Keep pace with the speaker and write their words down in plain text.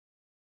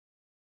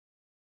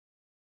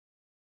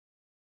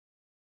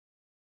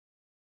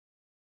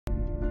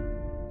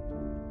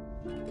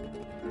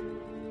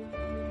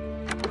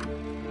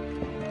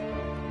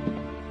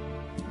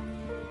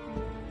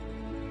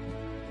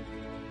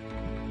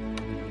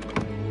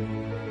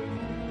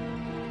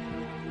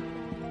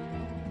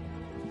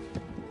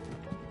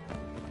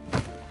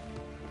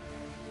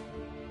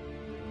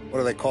What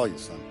do they call you,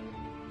 son?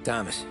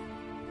 Thomas.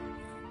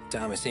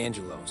 Thomas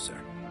Angelo, sir.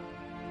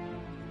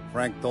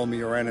 Frank told me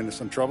you ran into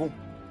some trouble?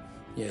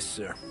 Yes,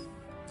 sir.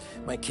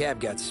 My cab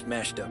got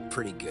smashed up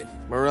pretty good.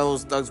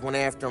 Morello's thugs went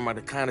after him by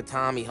the kind of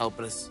Tommy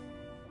helping us.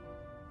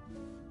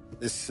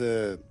 This,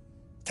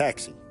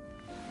 taxi.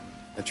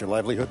 That's your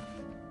livelihood?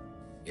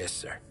 Yes,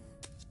 sir.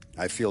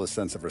 I feel a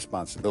sense of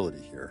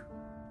responsibility here.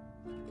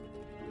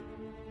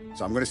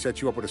 So I'm gonna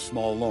set you up with a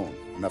small loan,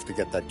 enough to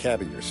get that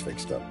cab of yours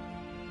fixed up.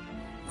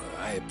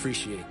 I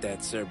appreciate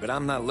that, sir, but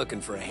I'm not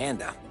looking for a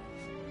handout.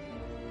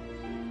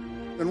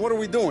 Then what are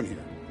we doing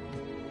here?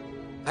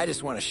 I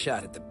just want a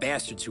shot at the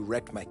bastards who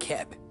wrecked my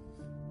cab.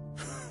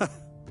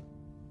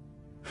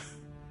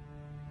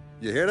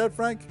 You hear that,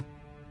 Frank?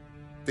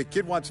 The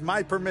kid wants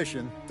my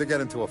permission to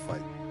get into a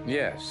fight.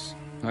 Yes,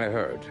 I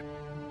heard.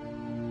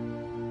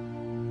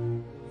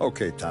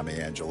 Okay, Tommy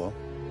Angelo.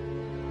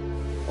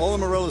 All the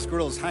Morella's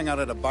girls hang out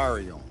at a bar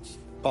he owns.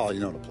 Paul, you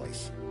know the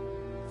place.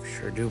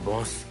 Sure do,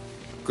 boss.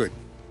 Good.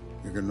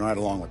 You can ride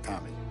along with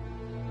Tommy.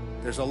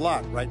 There's a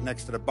lot right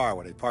next to the bar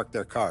where they park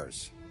their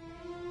cars.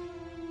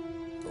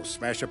 Go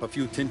smash up a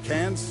few tin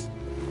cans,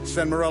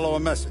 send Morello a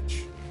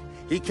message.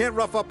 He can't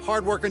rough up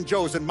hard-working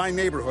Joes in my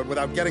neighborhood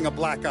without getting a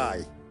black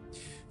eye.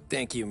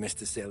 Thank you,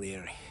 Mr.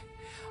 Salieri.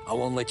 I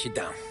won't let you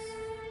down.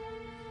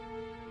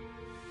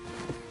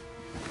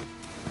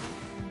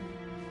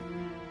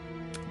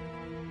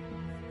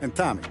 And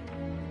Tommy,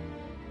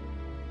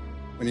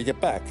 when you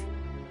get back,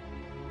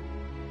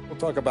 we'll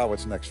talk about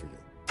what's next for you.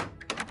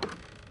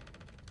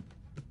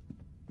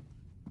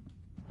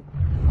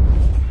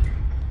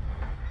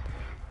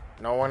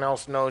 No one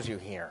else knows you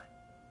here,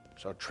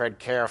 so tread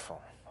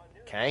careful,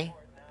 okay?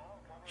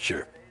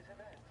 Sure.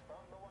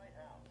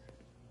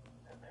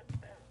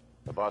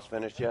 The boss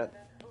finished yet?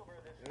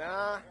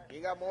 Nah,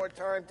 you got more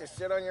time to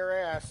sit on your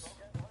ass.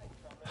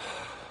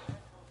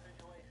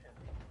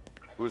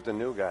 Who's the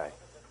new guy?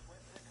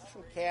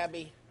 Some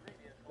cabbie.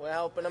 We're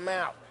helping him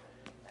out.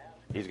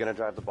 He's gonna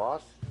drive the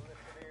boss?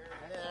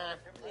 Nah,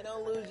 you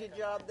don't lose your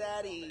job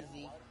that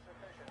easy.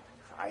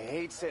 I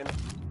hate sitting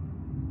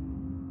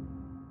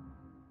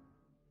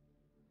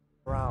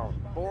around.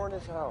 Boring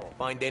as hell.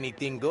 Find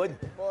anything good?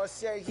 Boss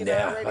says you're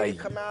Nah, not ready to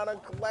come out on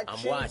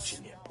collections. I'm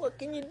watching you. What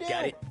can you do?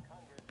 Got it?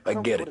 I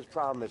don't get know what it. his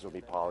problem is with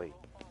me, Paulie.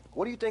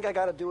 What do you think I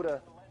gotta do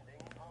to...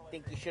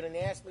 Think you shouldn't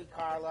ask me,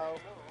 Carlo.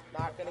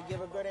 Not gonna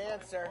give a good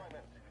answer.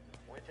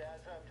 Which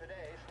as of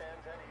today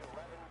stands at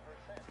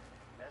 11%,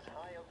 as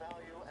high a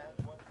value as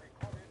was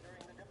recorded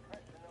during the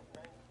Depression of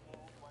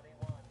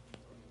 1921.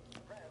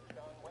 Pressed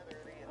on whether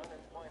the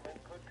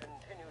unemployment could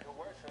continue to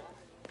worsen,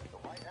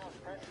 the White House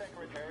Press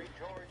Secretary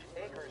George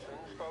Akerson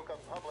spoke of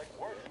public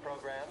works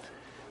programs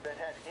that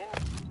had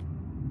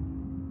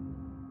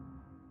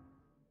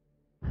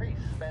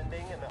increased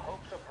spending in the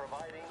hopes of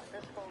providing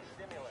fiscal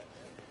stimulus.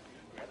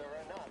 Whether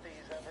or not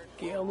these efforts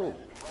will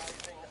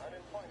rising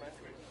unemployment.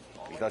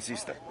 Mitä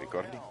sistä,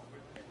 ricordi?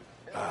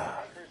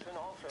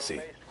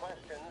 Sì.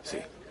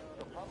 Sì.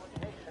 The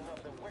publication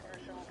of the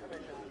Wickersham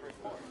Commission's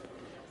report.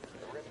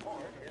 The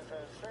report is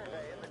a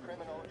survey of the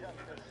criminal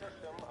justice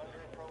system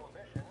under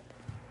prohibition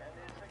and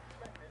is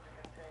expected to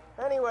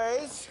contain...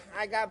 Anyways,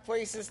 I got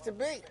places to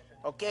be.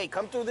 Okay,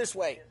 come through this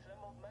way.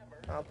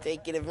 I'll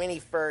take you to Vinny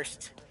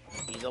first.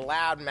 He's a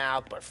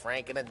loudmouth, but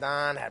Frank and the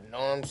Don have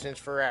known him since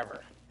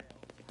forever.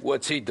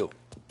 What's he do?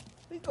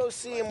 We go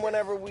see him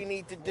whenever we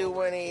need to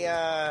do any,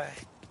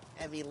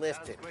 heavy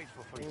lifting.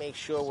 We make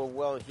sure we're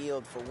well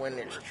healed for when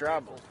there's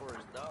trouble.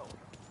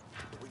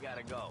 We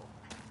gotta go.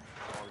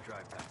 I'll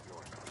drive back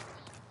yours.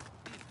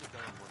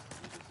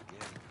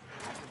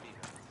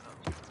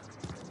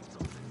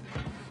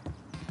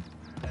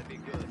 That'd be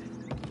good.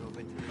 Drove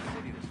into the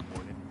city this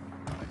morning.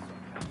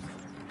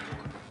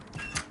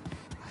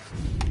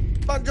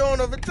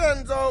 Buongiorno,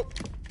 Vincenzo!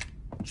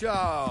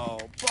 Ciao,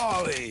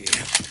 Polly.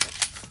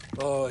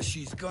 Oh,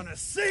 she's gonna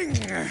sing.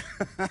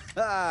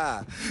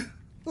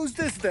 Who's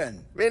this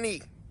then?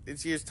 Vinny,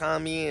 this here's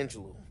Tommy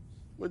Angelo.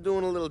 We're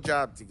doing a little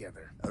job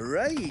together. All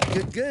right,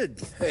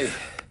 good. Hey,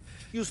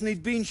 you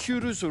need bean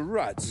shooters or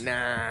rods?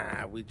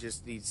 Nah, we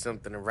just need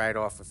something to write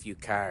off a few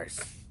cars.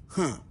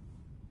 Huh.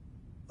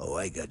 Oh,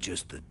 I got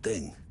just the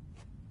thing.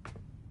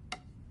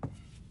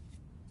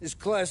 This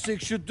classic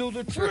should do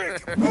the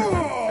trick.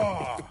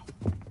 Oh!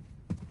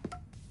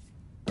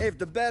 Hey, if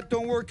the bat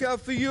don't work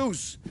out for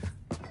yous,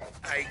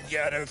 I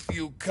got a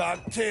few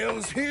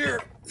cocktails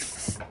here.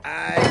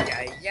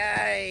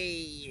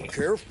 Ay.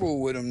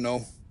 Careful with them,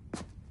 though.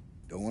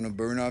 Don't want to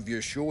burn off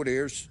your short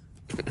hairs.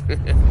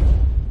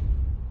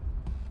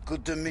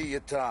 Good to meet you,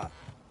 Tom.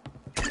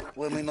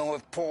 Let me know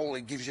if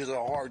Paulie gives you the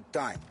hard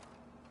time.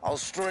 I'll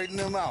straighten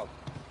him out.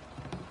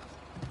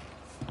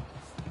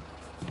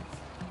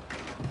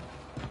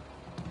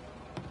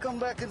 Come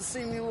back and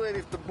see me later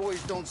if the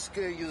boys don't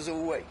scare yous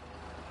away.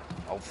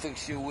 I'll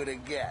fix you with a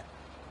gat.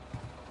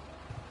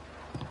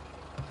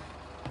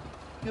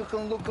 You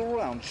can look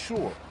around,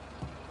 sure.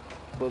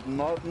 But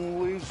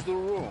nothing leaves the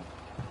room.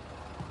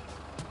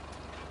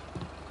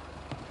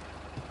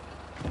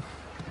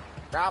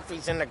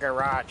 Ralphie's in the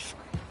garage.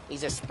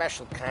 He's a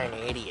special kind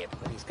of idiot,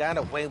 but he's got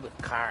a way with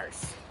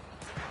cars.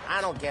 I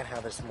don't get how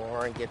this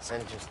moron gets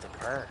engines to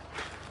burn.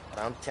 But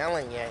I'm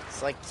telling you,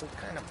 it's like some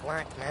kind of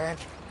black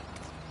magic.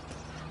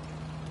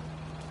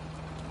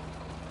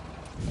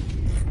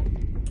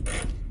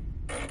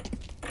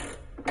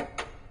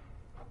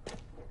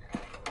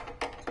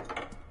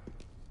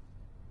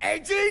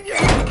 Hey,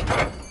 genius!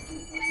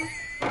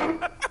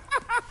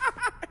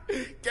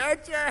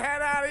 Get your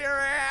head out of your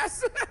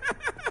ass!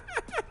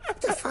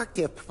 What the fuck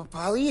there,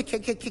 Polly? You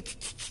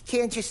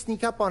can't just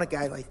sneak up on a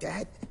guy like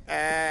that.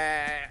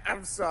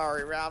 I'm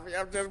sorry, Ralphie.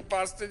 I'm just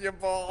busting your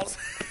balls.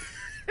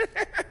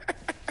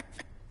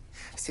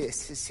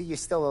 See, you're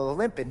still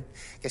limping.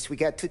 Guess we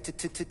got two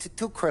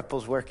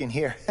cripples working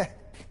here.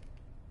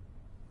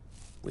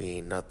 We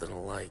ain't nothing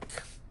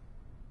alike.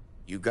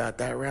 You got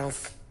that,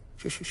 Ralph?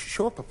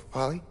 Sure,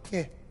 Polly.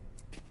 Yeah.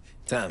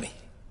 Tommy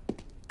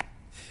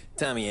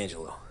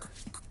Angelo.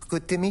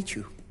 Good to meet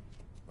you.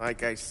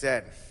 Like I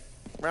said,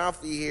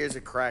 Ralphie here's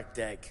a cracked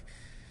egg.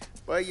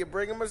 But you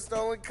bring him a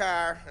stolen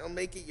car, he'll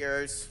make it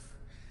yours.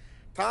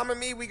 Tom and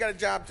me, we got a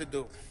job to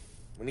do.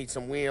 We need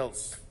some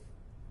wheels.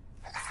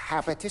 How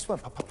about this one,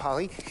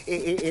 Polly?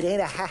 It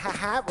ain't a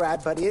hot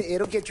rod, but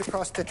it'll get you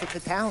across to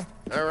town.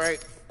 All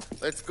right,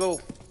 let's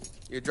go.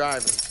 You're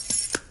driving.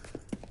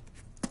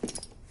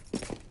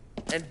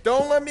 And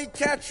don't let me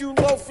catch you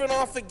loafing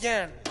off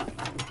again.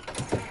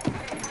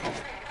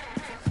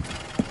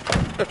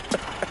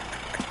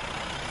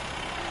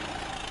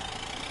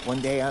 One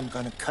day I'm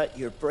gonna cut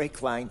your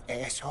brake line,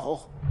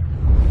 asshole.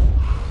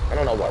 I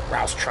don't know what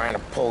Ralph's trying to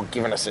pull,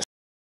 giving us this.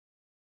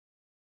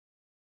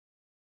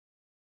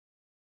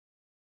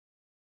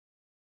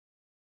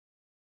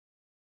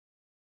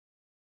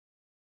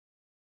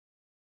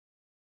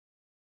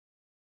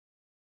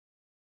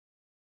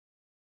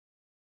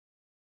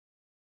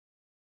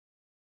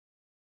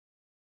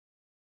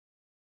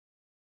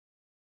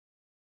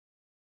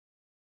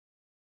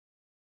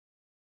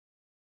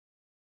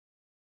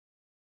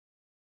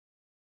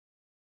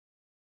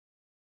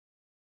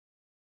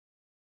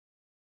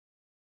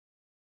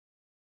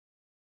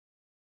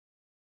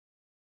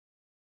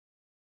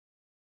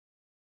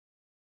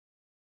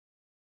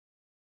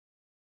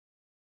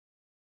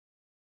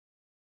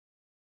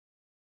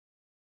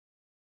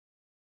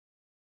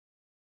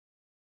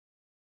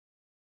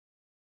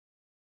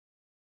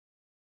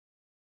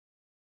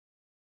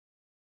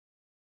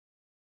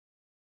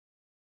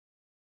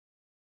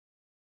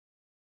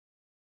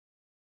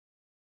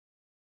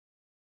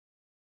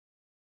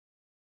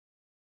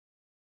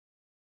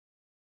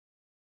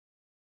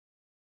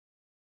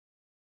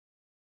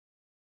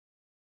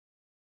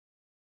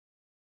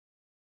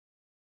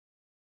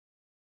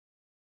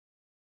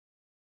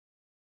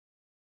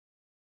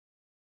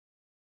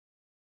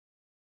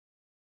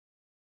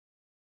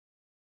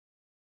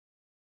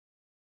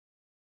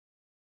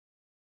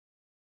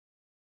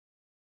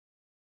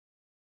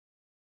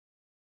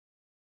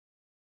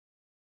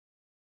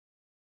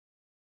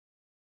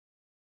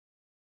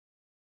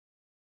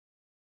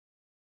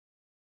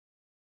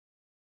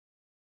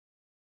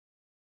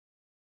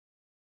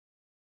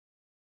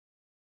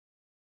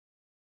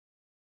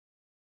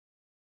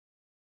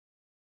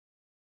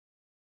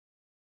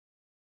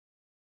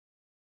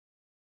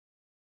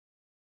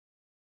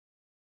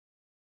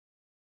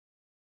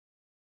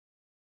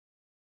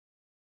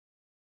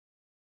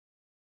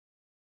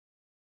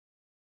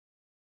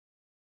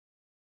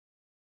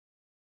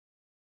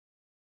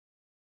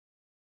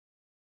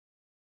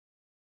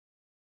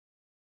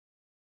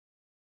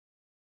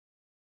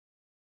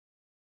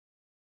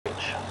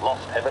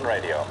 Lost Heaven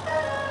Radio.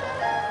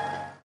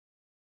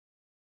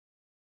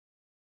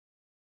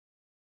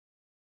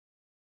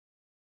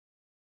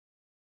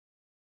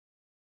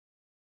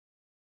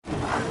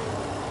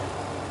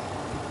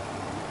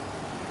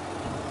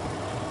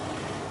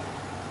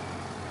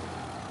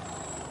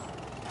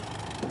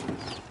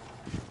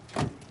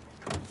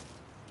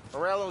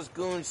 Morello's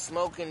goons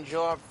smoke and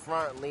jaw up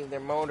front and leave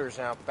their motors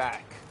out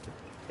back.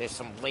 They're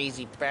some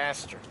lazy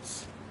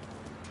bastards.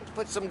 We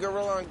put some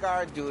gorilla on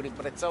guard duty,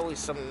 but it's always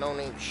some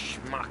no-name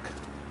schmuck.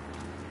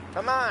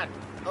 Come on,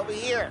 over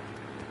here.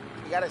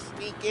 You gotta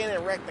sneak in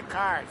and wreck the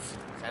cars.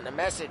 Send a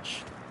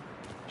message.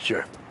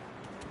 Sure.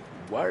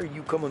 Why are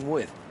you coming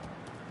with?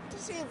 To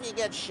see if you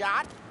get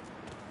shot.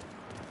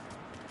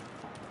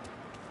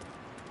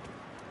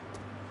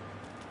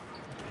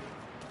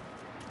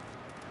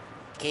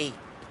 Key, you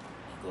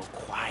go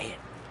quiet.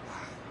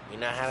 You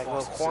know how to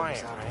go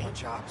quiet, right?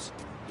 Jobs.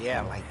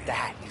 Yeah, like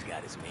that. He's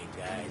got his main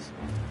guys.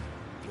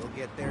 You'll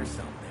get there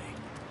someday.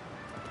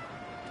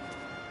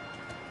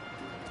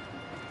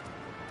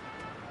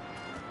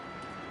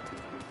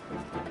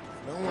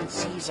 No one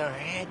sees our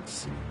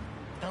heads.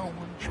 No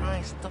one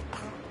tries to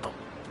pop them.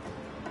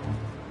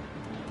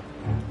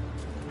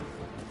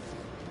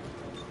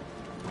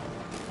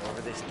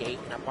 Over this gate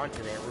and up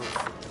onto their roof.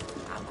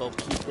 I'll go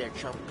keep their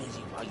chump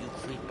busy while you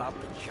creep up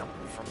and jump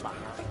them from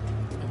behind.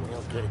 I'm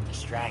real good at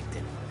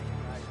distracting.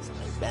 It's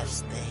my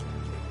best thing.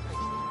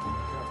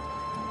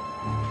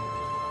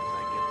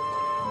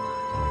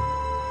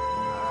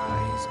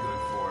 He's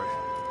good for it.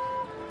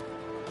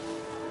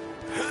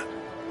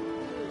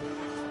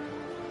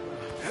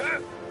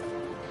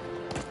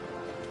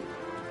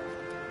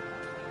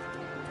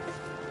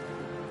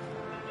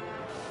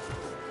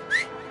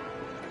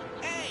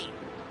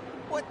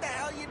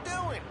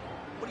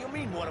 you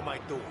mean, what am I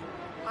doing?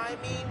 I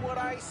mean what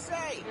I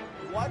say.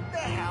 What the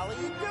hell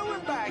are you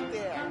doing back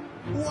there?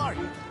 Who are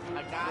you?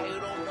 A guy who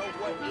don't know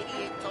what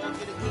idiot told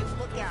you to keep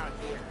lookout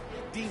here.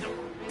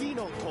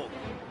 Dino told me.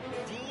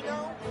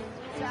 Dino?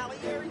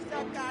 Salieri's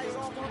got guys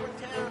all over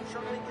town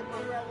trying to give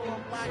Morello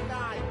a black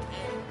eye.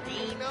 And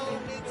Dino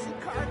makes you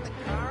card the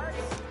cards?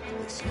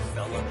 Listen,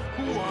 fella,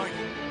 who are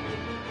you?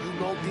 You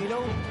know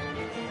Dino?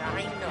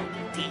 I know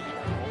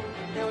Dino.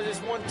 There was this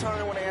one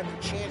time when I had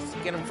the chance to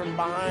get him from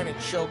behind and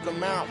choke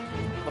him out.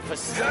 But for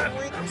some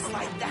reason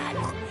like that,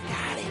 we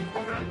got him.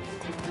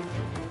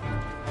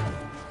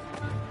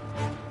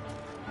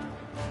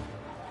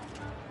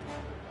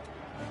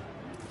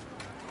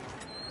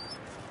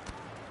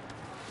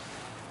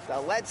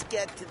 So let's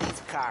get to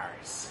these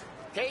cars.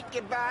 Take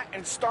your bat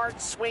and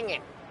start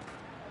swinging.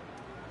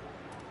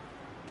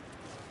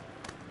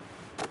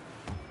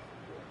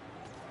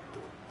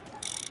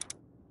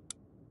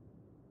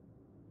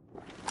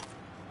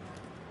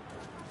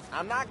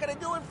 I'm not gonna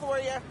do it for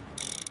you.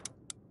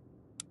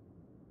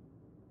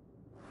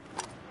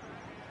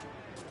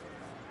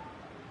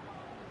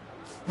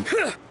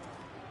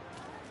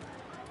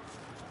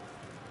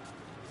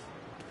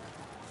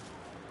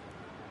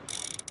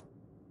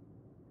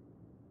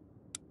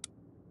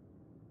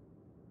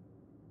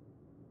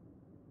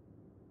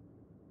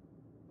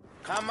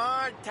 Come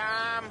on,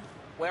 Tom.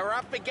 We're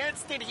up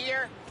against it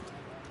here.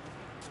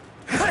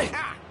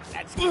 Ah,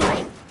 that's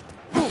great.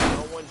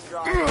 No one's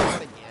drawing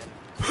out again.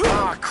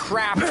 Oh,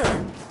 crap.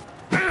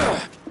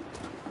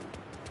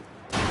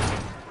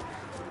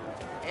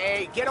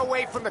 Hey, get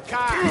away from the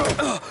car.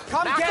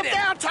 Come Knock get him him!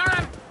 down,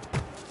 Tom.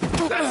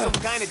 That's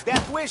some kind of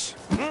death wish?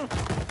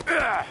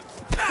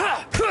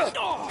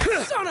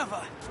 Son of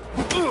a...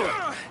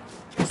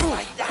 Just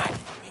like that.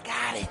 You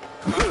got it.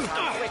 Come on,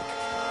 Tom, quick.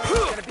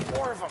 There's gonna be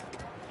more of them.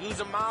 Use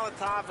a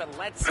Molotov and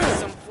let's see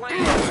some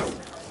flames.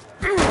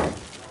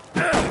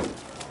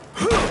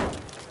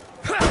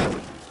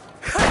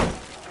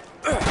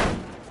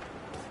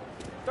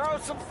 Throw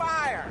some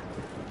fire.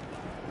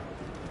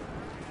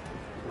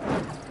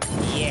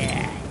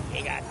 Yeah,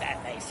 you got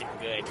that nice and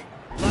good.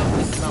 Love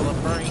the smell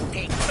of burning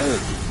paint.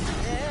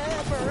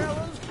 Yeah,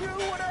 Morello's crew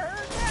would have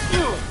heard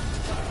that.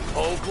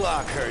 Whole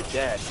block heard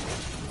that.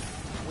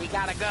 We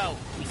gotta go.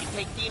 We can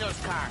take Dino's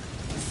car.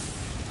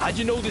 How'd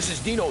you know this is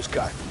Dino's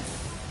car?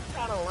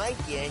 I don't like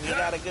you and you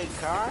got a good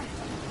car.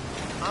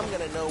 I'm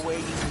gonna know where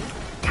you...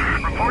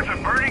 Reports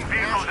of burning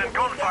vehicles and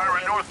gunfire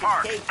in North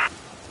Park. Take-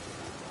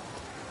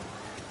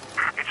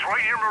 It's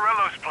right near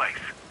Morello's place.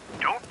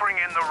 Don't bring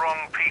in the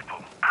wrong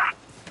people.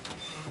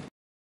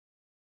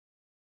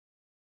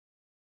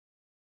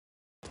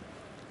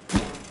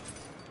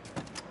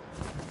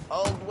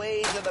 Old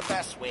ways are the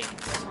best ways.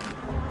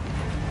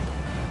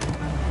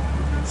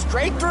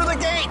 Straight through the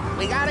gate.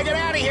 We gotta get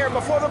out of here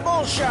before the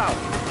bull show.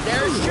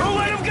 There's you. Don't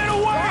let him get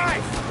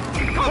away!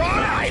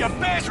 Drive, you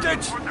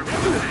bastards!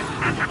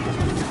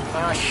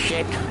 Oh,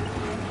 shit.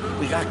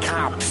 We got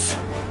cops.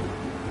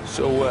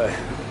 So,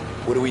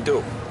 what do we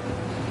do?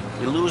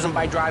 We lose them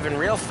by driving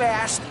real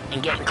fast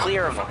and getting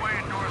clear of them.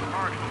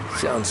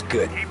 Sounds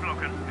good. Keep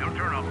looking. He'll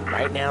turn up.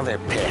 Right now, they're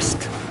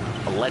pissed.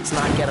 But let's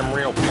not get them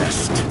real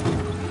pissed.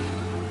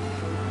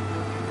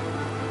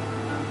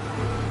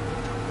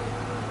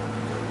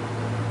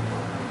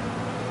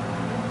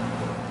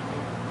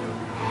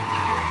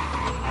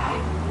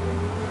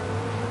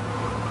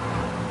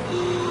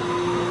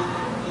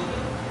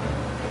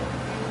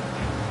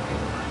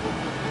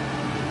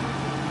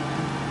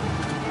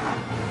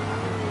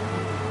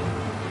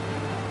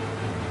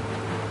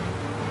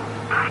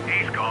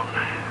 He's gone.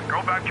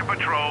 Go back to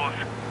patrols.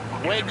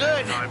 We're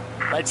good.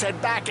 Let's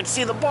head back and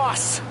see the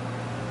boss.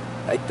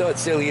 I thought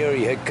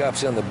Salieri had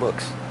cops on the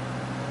books.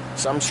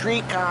 Some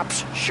street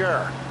cops,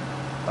 sure.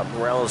 But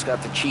Morello's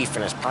got the chief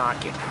in his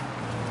pocket.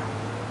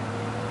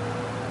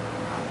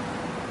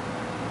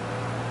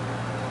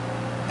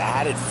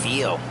 How'd it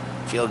feel?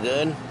 Feel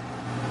good?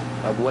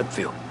 How'd what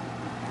feel?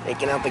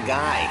 Taking out the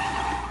guy.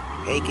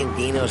 Taking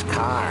Dino's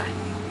car.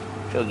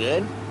 Feel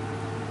good?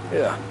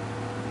 Yeah,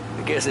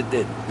 I guess it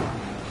did.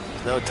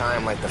 No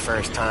time like the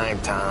first time,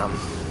 Tom.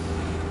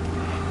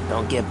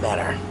 Don't get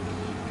better.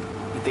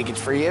 You think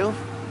it's for you?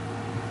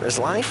 This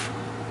life?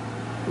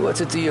 What's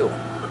it to you?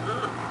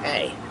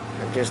 Hey,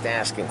 I'm just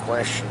asking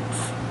questions.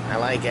 I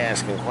like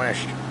asking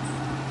questions.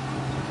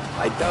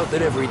 I doubt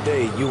that every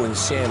day you and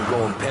Sam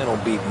go and panel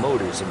beat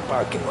motors in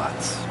parking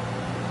lots.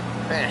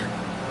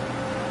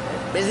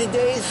 Busy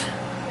days,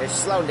 there's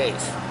slow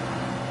days.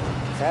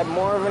 Had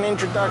more of an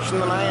introduction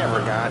than I ever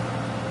got.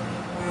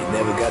 You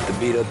never got to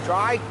beat up...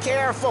 Try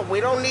careful,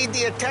 we don't need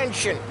the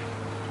attention.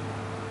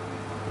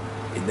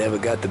 You never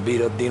got to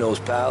beat up Dino's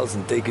pals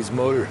and take his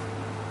motor?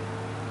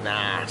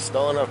 Nah,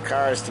 stole enough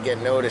cars to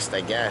get noticed, I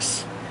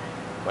guess.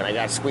 When I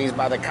got squeezed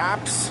by the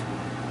cops,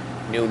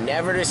 knew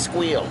never to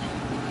squeal.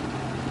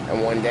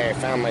 And one day I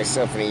found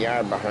myself in a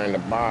yard behind a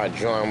bar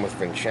drawing with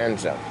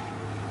Vincenzo.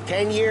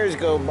 10 years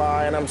go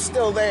by and I'm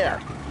still there.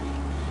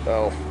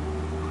 So,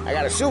 I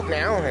got a suit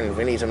now, and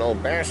Vinny's an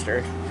old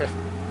bastard.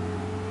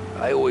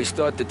 I always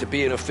thought that to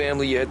be in a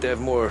family you had to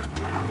have more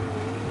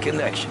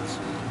connections.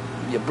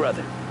 Your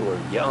brother, or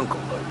your uncle,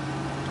 or...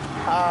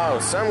 Oh,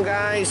 some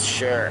guys,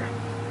 sure.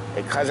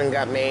 Your cousin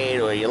got made,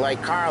 or you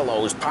like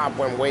Carlos, Pop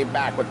went way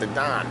back with the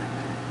Don.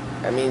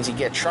 That means you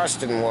get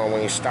trusted more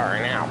when you're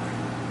starting out.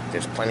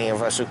 There's plenty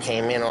of us who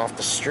came in off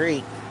the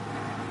street.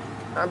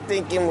 I'm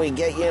thinking we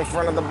get you in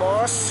front of the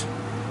boss,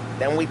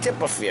 then we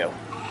tip a few.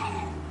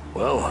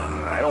 Well,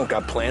 I don't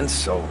got plans,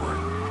 so...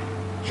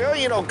 Sure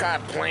you don't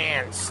got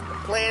plans. The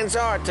plans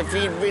are to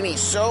feed Vinny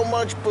so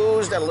much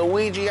booze that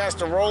Luigi has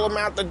to roll him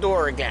out the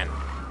door again.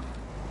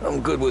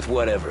 I'm good with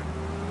whatever.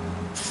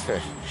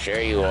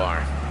 Sure you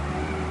are.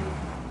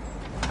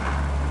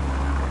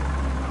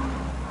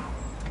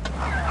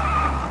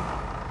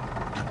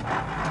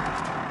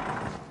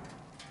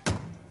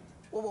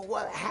 Well,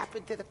 what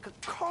happened to the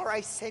car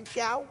I sent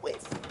you out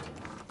with?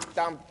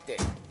 Dumped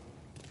it.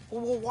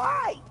 Well,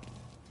 why?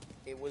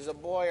 It was a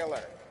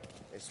boiler.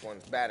 This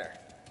one's better.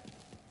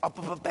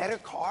 A better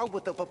car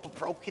with a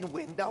broken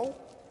window?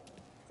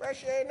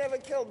 Fresh air never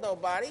killed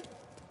nobody.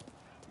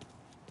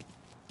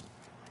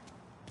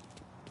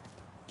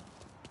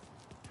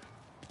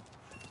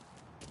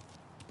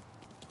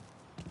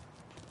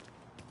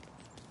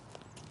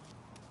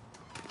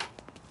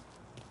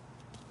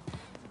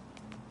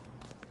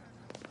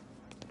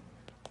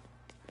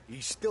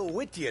 He's still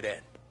with you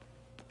then?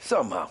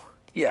 Somehow,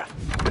 yeah.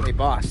 Hey,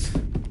 boss.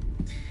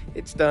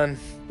 It's done.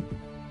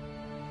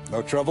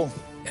 No trouble?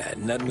 Yeah,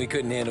 nothing we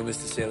couldn't handle,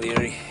 Mr.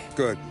 Salieri.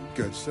 Good,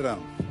 good. Sit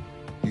down.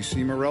 You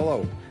see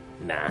Morello?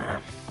 Nah.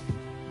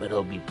 But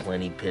he'll be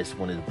plenty pissed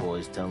when his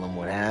boys tell him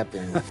what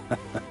happened.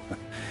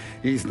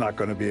 He's not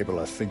going to be able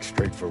to think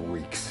straight for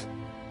weeks.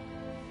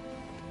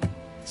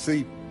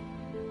 See,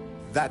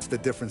 that's the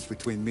difference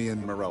between me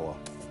and Morello.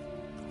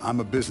 I'm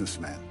a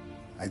businessman.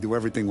 I do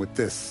everything with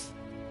this.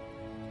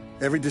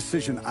 Every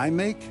decision I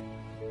make,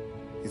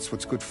 it's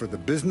what's good for the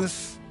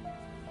business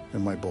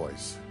and my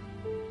boys.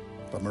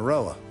 But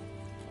Morello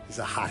is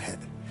a hothead,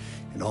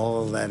 and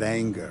all that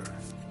anger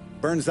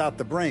burns out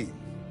the brain.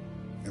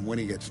 And when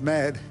he gets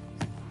mad,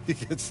 he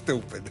gets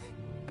stupid.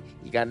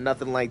 You got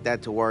nothing like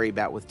that to worry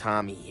about with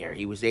Tommy here.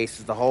 He was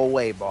aces the whole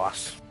way,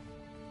 boss.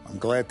 I'm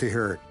glad to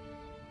hear it.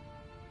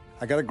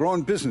 I got a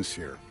growing business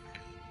here.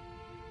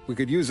 We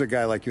could use a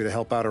guy like you to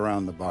help out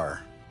around the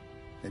bar.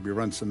 Maybe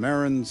run some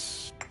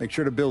errands, make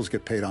sure the bills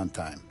get paid on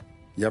time.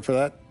 You up for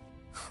that?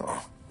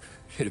 Oh,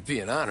 it'd be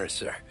an honor,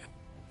 sir.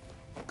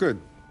 Good.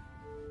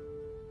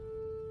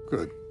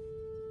 Good.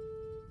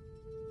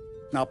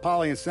 Now,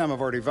 Polly and Sam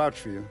have already vouched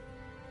for you.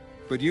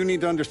 But you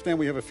need to understand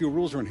we have a few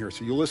rules around here,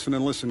 so you listen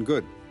and listen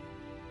good.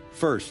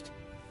 First,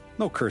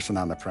 no cursing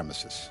on the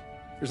premises.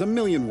 There's a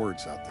million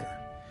words out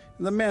there.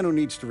 And the man who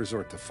needs to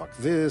resort to fuck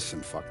this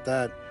and fuck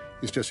that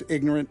is just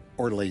ignorant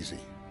or lazy.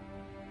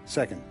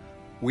 Second,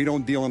 we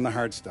don't deal in the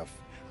hard stuff.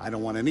 I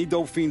don't want any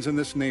dope fiends in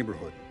this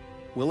neighborhood.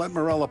 We'll let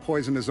Morella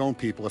poison his own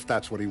people if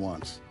that's what he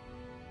wants.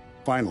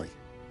 Finally,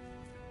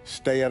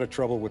 stay out of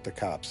trouble with the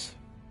cops.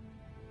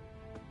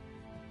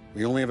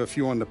 We only have a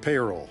few on the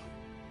payroll.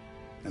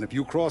 And if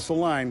you cross the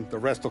line, the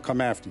rest will come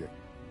after you.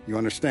 You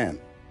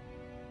understand?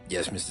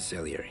 Yes, Mr.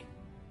 Salieri.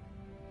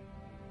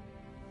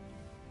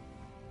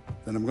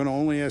 Then I'm going to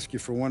only ask you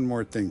for one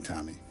more thing,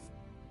 Tommy.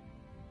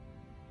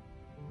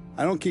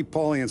 I don't keep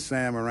Paulie and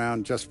Sam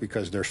around just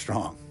because they're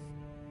strong.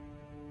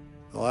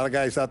 A lot of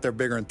guys out there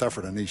bigger and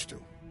tougher than these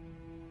two.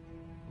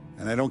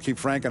 And I don't keep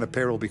Frank on the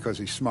payroll because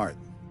he's smart.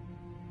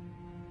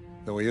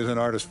 Though he is an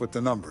artist with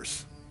the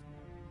numbers.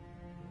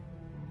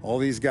 All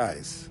these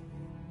guys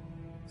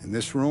in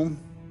this room,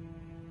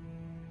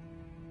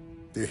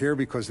 they're here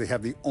because they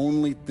have the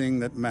only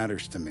thing that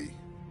matters to me.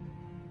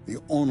 The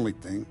only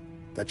thing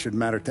that should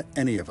matter to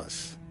any of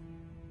us.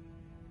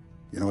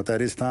 You know what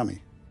that is,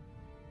 Tommy?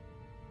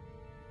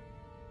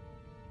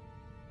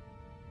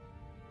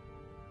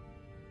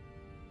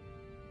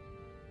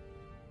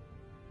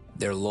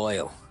 They're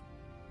loyal.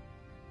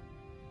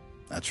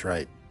 That's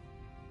right.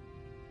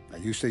 Now,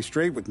 you stay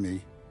straight with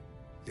me,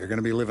 you're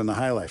gonna be living the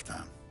high life,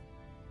 Tom.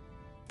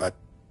 But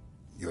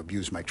you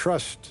abuse my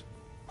trust.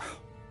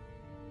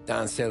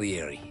 Don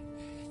Salieri,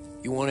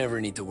 you won't ever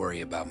need to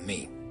worry about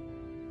me.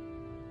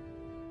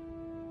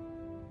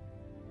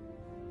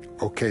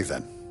 Okay,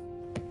 then.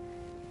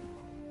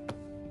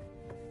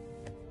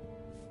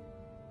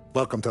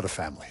 Welcome to the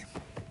family.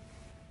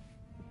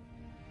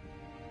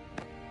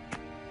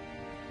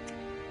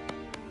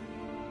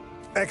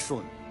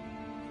 Excellent.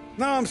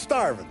 Now I'm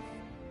starving.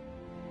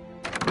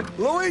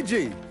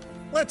 Luigi,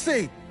 let's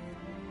eat.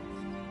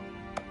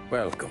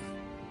 Welcome.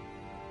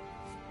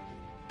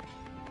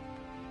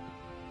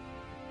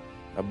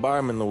 A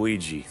barman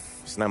Luigi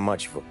is not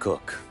much of a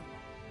cook.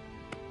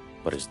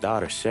 But his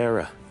daughter,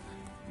 Sarah,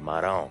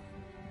 Maron.